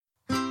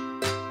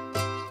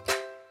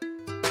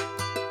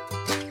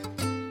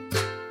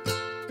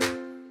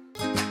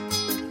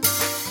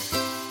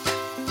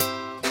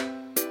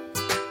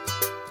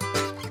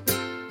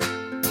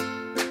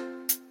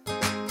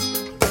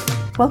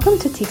Welcome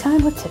to Tea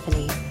Time with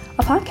Tiffany,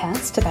 a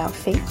podcast about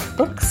faith,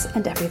 books,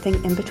 and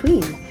everything in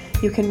between.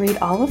 You can read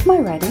all of my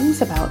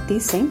writings about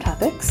these same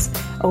topics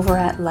over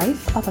at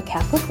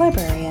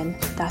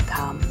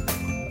lifeofacatholiclibrarian.com.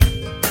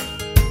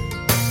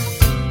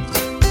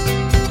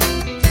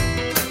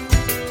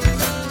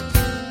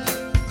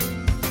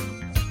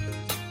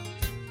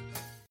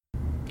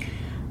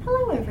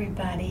 Hello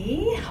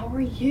everybody, how are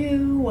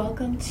you?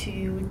 Welcome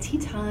to Tea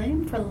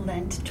Time for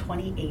Lent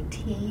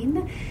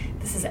 2018.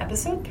 This is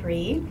episode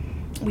 3.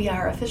 We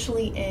are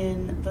officially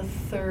in the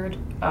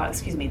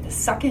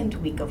second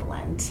week of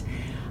Lent,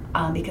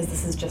 because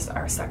this is just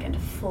our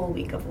second full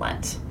week of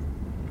Lent.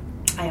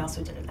 I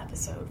also did an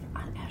episode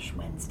on Ash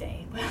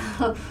Wednesday,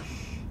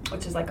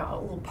 which is like a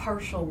little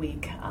partial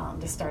week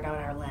to start out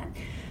our Lent.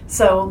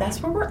 So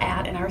that's where we're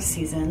at in our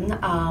season.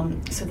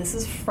 So this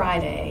is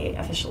Friday,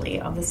 officially,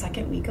 of the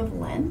second week of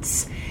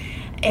Lent.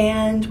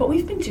 And what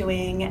we've been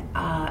doing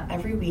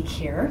every week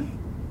here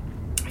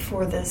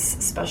for this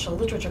special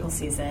liturgical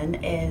season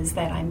is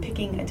that I'm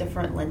picking a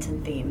different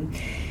Lenten theme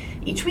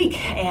each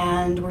week,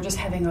 and we're just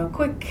having a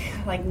quick,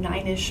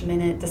 9-ish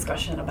minute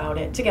discussion about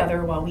it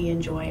together while we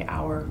enjoy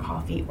our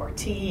coffee or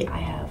tea. I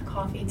have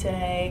coffee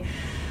today.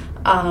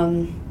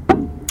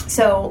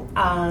 So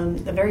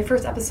the very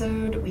first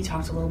episode, we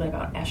talked a little bit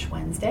about Ash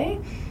Wednesday.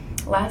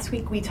 Last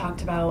week, we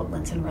talked about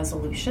Lenten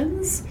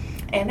resolutions,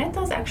 and that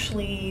does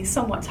actually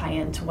somewhat tie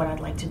into what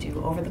I'd like to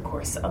do over the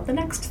course of the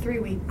next 3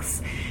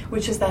 weeks,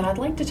 which is that I'd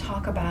like to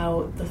talk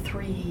about the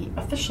 3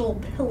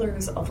 official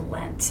pillars of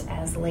Lent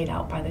as laid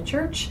out by the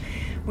Church,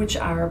 which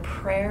are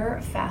prayer,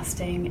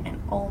 fasting, and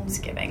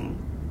almsgiving.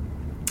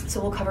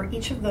 So we'll cover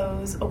each of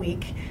those a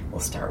week. We'll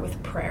start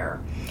with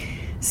prayer.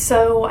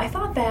 So I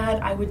thought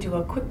that I would do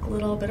a quick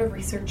little bit of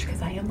research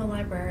because I am the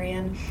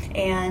librarian,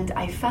 and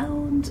I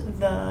found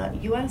the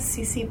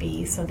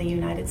USCCB, so the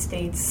United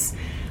States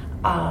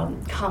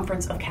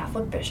Conference of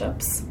Catholic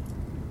Bishops.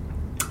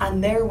 On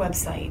their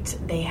website,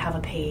 they have a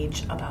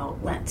page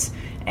about Lent,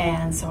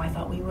 and so I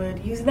thought we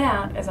would use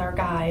that as our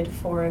guide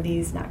for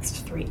these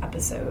next 3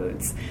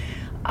 episodes.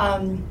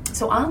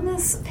 So on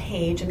this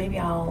page, and maybe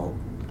I'll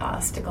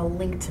stick a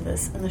link to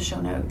this in the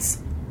show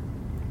notes,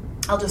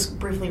 I'll just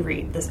briefly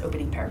read this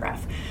opening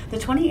paragraph. The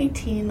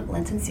 2018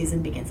 Lenten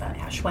season begins on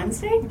Ash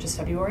Wednesday, which is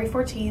February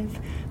 14th,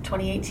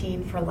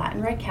 2018 for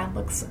Latin Rite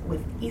Catholics,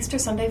 with Easter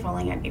Sunday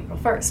falling on April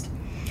 1st.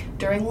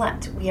 During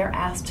Lent, we are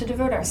asked to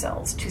devote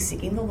ourselves to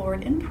seeking the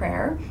Lord in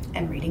prayer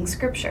and reading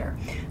Scripture,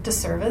 to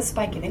service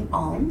by giving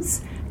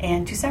alms,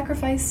 and to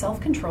sacrifice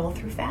self-control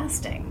through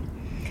fasting.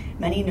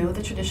 Many know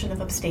the tradition of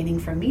abstaining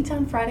from meat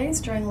on Fridays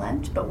during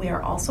Lent, but we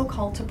are also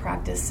called to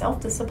practice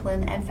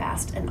self-discipline and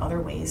fast in other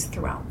ways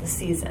throughout the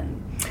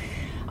season.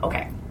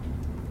 Okay,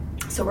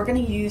 so we're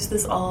going to use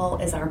this all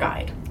as our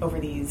guide over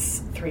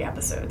these 3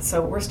 episodes.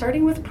 So we're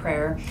starting with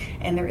prayer,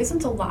 and there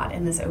isn't a lot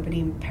in this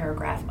opening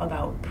paragraph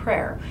about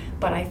prayer,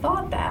 but I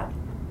thought that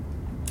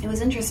it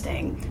was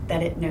interesting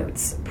that it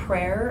notes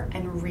prayer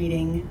and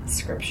reading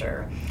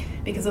Scripture,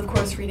 because of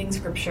course reading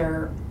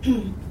Scripture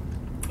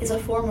is a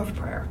form of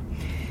prayer.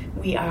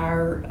 We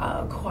are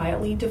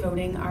quietly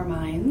devoting our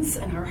minds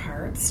and our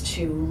hearts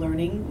to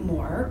learning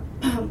more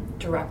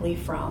directly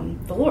from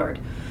the Lord.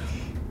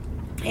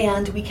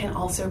 And we can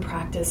also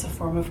practice a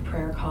form of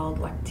prayer called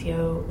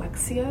Lectio,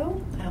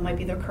 might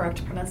be the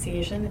correct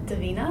pronunciation,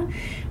 Divina,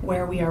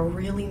 where we are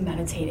really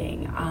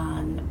meditating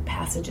on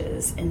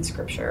passages in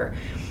Scripture,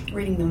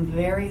 reading them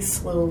very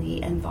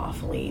slowly and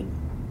thoughtfully,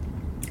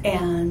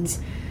 and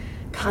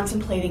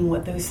contemplating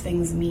what those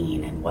things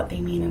mean and what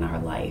they mean in our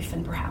life,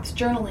 and perhaps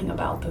journaling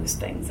about those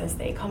things as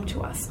they come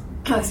to us.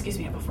 Excuse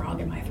me, I have a frog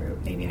in my throat.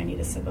 Maybe I need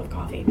a sip of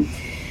coffee.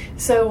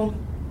 So,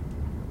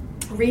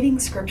 reading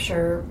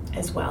Scripture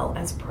as well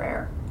as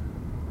prayer.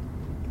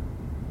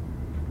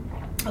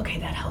 Okay,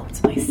 that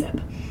helped, my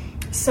sip.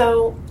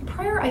 So,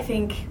 prayer, I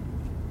think,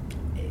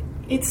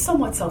 it's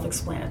somewhat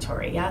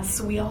self-explanatory. Yes,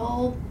 we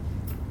all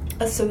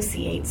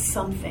associate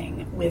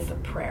something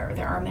with prayer.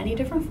 There are many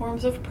different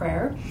forms of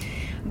prayer,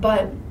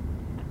 but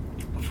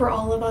for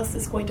all of us,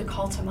 it's going to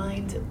call to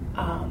mind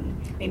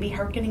maybe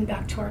hearkening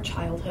back to our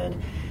childhood,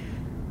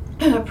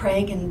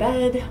 praying in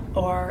bed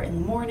or in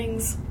the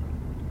mornings,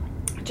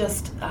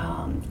 just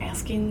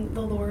asking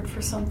the Lord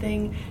for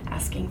something,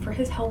 asking for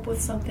His help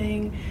with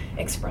something,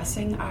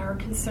 expressing our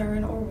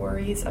concern or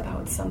worries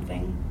about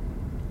something.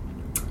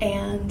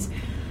 And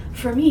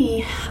for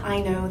me,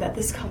 I know that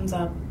this comes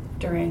up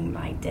during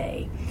my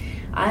day.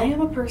 I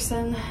am a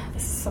person,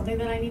 this is something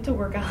that I need to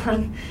work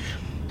on,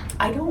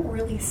 I don't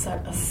really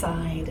set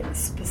aside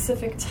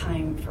specific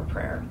time for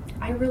prayer.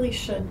 I really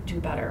should do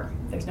better.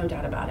 There's no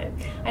doubt about it.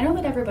 I know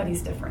that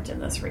everybody's different in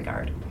this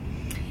regard.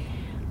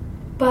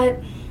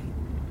 But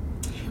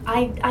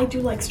I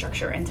do like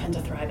structure and tend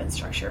to thrive in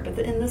structure, but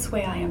in this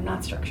way I am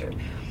not structured.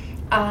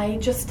 I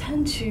just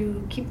tend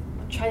to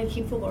try to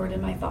keep the Lord in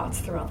my thoughts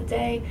throughout the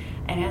day,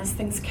 and as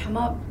things come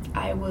up,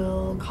 I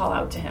will call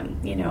out to Him.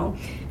 You know,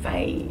 if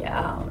I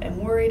am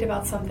worried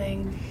about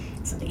something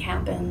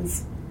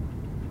happens,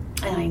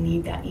 and I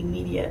need that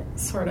immediate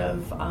sort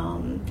of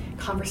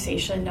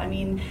conversation. I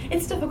mean,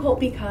 it's difficult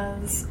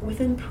because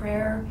within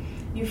prayer,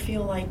 you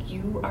feel like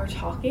you are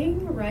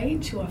talking,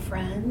 right, to a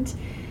friend.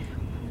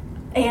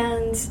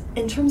 And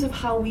in terms of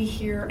how we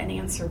hear an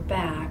answer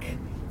back,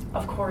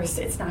 of course,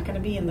 it's not going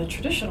to be in the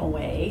traditional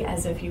way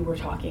as if you were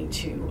talking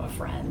to a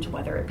friend,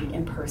 whether it be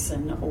in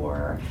person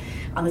or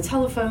on the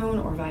telephone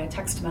or via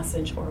text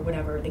message or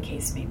whatever the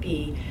case may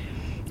be.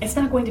 It's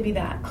not going to be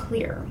that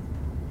clear.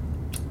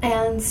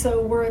 And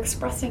so we're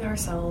expressing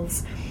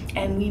ourselves,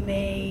 and we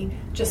may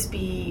just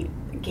be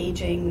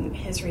gauging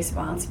his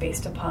response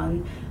based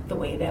upon the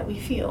way that we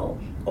feel,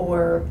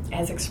 or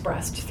as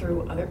expressed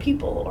through other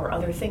people or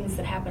other things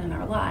that happen in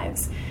our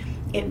lives.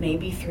 It may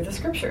be through the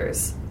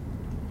scriptures.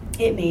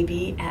 It may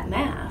be at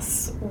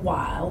Mass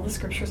while the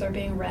scriptures are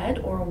being read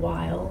or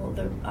while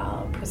the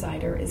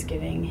presider is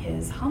giving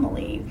his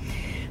homily.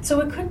 So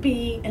it could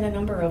be in a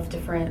number of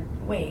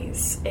different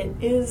ways. It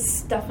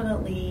is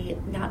definitely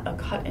not a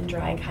cut and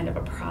dry kind of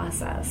a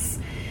process.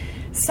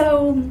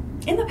 So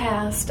in the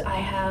past, I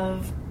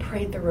have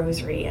prayed the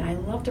rosary, and I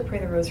love to pray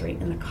the rosary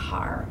in the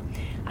car.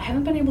 I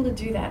haven't been able to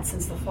do that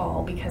since the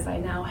fall because I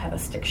now have a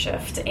stick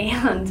shift,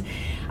 and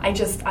I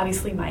just,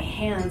 obviously my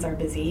hands are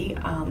busy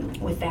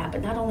with that.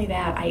 But not only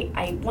that,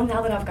 well,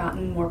 now that I've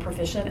gotten more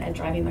proficient at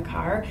driving the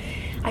car,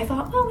 I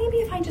thought, well, maybe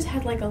if I just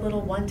had like a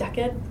little 1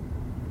 decade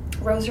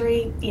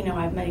rosary, you know,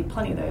 I've made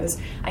plenty of those.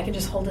 I can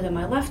just hold it in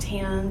my left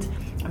hand,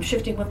 I'm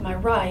shifting with my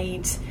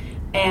right,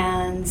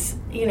 and,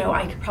 you know,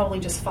 I could probably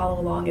just follow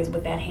along as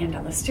with that hand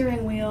on the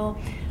steering wheel.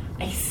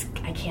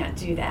 I can't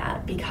do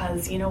that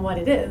because you know what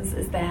it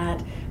is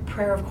that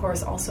prayer, of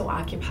course, also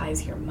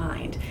occupies your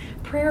mind.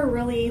 Prayer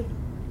really,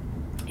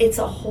 it's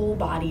a whole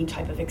body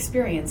type of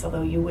experience,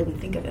 although you wouldn't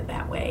think of it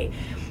that way.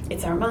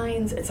 It's our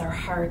minds, it's our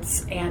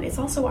hearts, and it's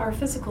also our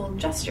physical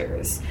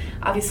gestures.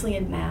 Obviously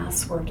in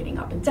Mass, we're getting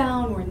up and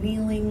down, we're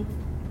kneeling.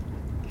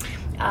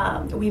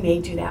 We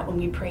may do that when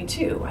we pray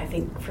too. I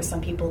think for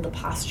some people, the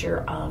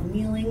posture of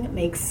kneeling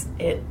makes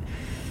it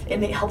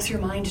helps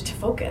your mind to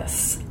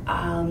focus.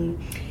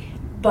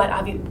 But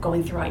I'll be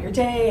going throughout your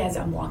day as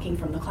I'm walking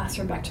from the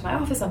classroom back to my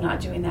office. I'm not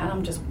doing that.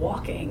 I'm just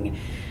walking.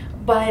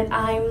 But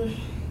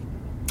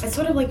it's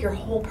sort of like your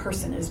whole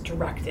person is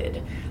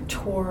directed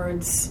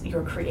towards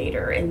your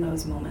Creator in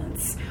those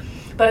moments.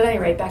 But at any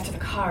rate, back to the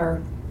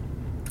car.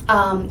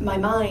 My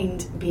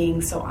mind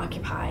being so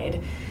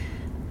occupied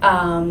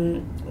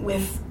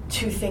with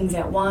two things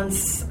at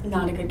once,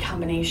 not a good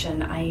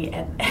combination.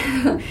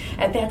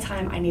 At that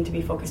time, I need to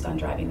be focused on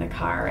driving the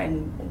car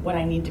and what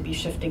I need to be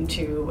shifting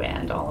to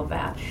and all of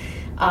that.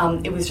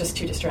 It was just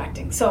too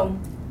distracting. So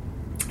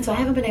I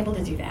haven't been able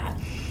to do that.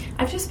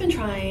 I've just been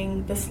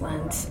trying this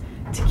Lent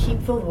to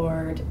keep the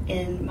Lord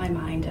in my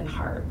mind and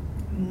heart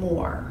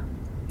more.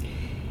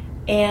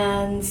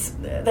 And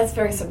that's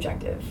very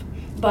subjective.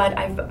 But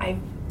I've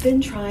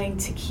been trying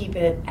to keep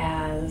it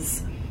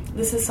as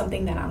this is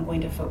something that I'm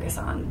going to focus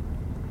on.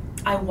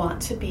 I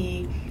want to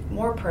be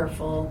more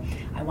prayerful.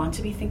 I want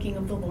to be thinking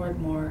of the Lord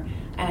more,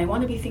 and I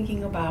want to be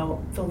thinking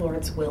about the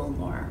Lord's will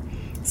more.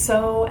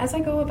 So as I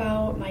go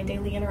about my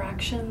daily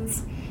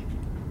interactions,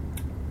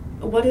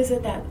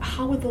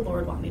 how would the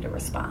Lord want me to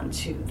respond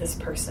to this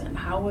person?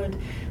 How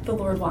would the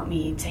Lord want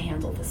me to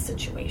handle this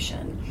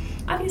situation?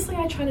 Obviously,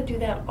 I try to do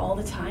that all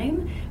the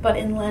time, but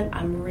in Lent,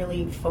 I'm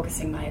really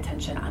focusing my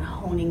attention on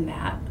honing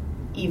that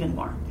even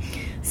more.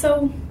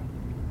 So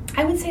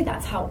I would say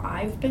that's how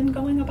I've been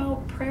going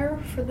about prayer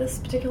for this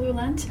particular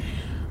Lent.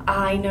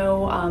 I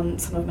know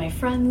some of my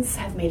friends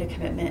have made a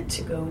commitment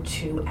to go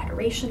to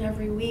adoration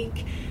every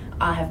week,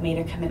 have made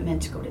a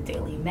commitment to go to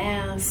daily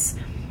Mass,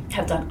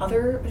 have done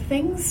other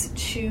things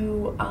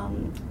to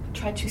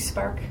try to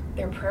spark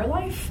their prayer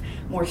life,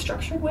 more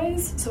structured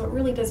ways. So it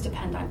really does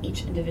depend on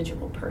each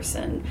individual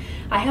person.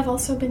 I have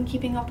also been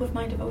keeping up with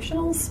my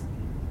devotionals,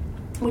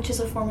 which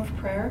is a form of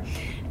prayer,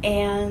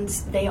 and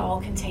they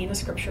all contain a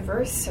scripture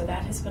verse, so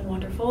that has been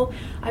wonderful.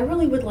 I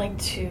really would like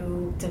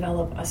to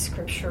develop a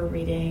scripture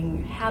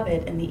reading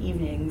habit in the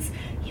evenings,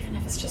 even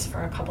if it's just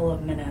for a couple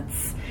of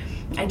minutes.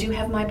 I do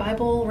have my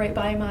Bible right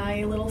by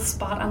my little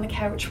spot on the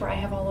couch where I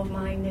have all of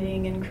my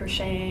knitting and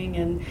crocheting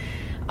and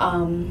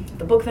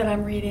the book that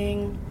I'm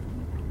reading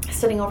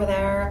sitting over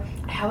there.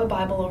 I have a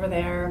Bible over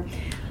there.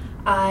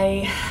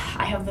 I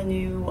have the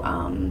new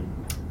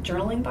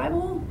journaling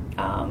Bible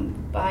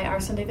by Our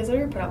Sunday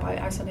Visitor, put out by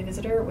Our Sunday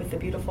Visitor, with the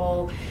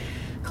beautiful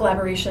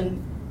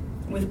collaboration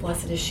with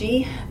Blessed Is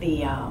She,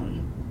 the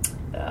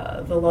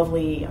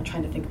lovely, I'm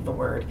trying to think of the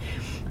word,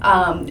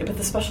 but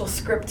the special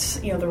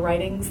script, the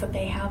writings that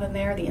they have in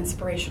there, the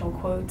inspirational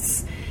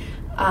quotes,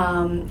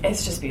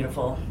 it's just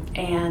beautiful.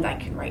 And I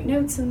can write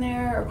notes in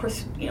there. Of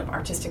course,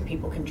 artistic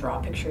people can draw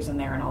pictures in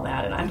there and all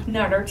that, and I'm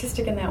not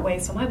artistic in that way,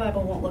 so my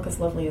Bible won't look as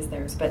lovely as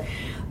theirs, but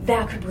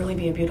that could really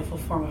be a beautiful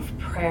form of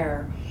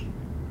prayer.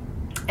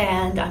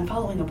 And I'm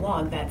following a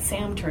blog that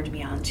Sam turned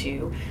me on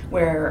to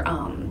where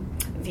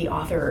the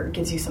author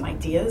gives you some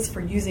ideas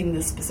for using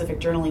this specific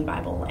journaling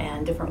Bible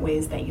and different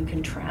ways that you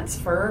can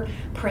transfer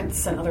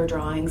prints and other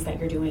drawings that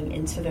you're doing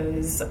into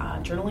those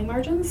journaling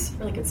margins.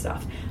 Really good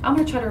stuff. I'm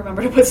going to try to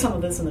remember to put some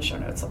of this in the show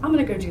notes, so I'm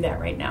going to go do that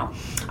right now.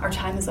 Our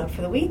time is up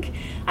for the week.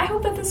 I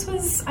hope that this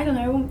was,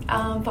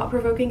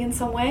 thought-provoking in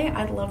some way.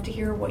 I'd love to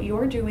hear what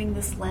you're doing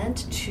this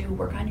Lent to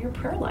work on your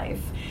prayer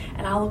life.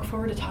 And I'll look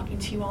forward to talking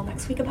to you all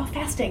next week about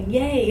fasting.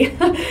 Yay!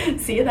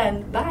 See you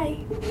then. Bye.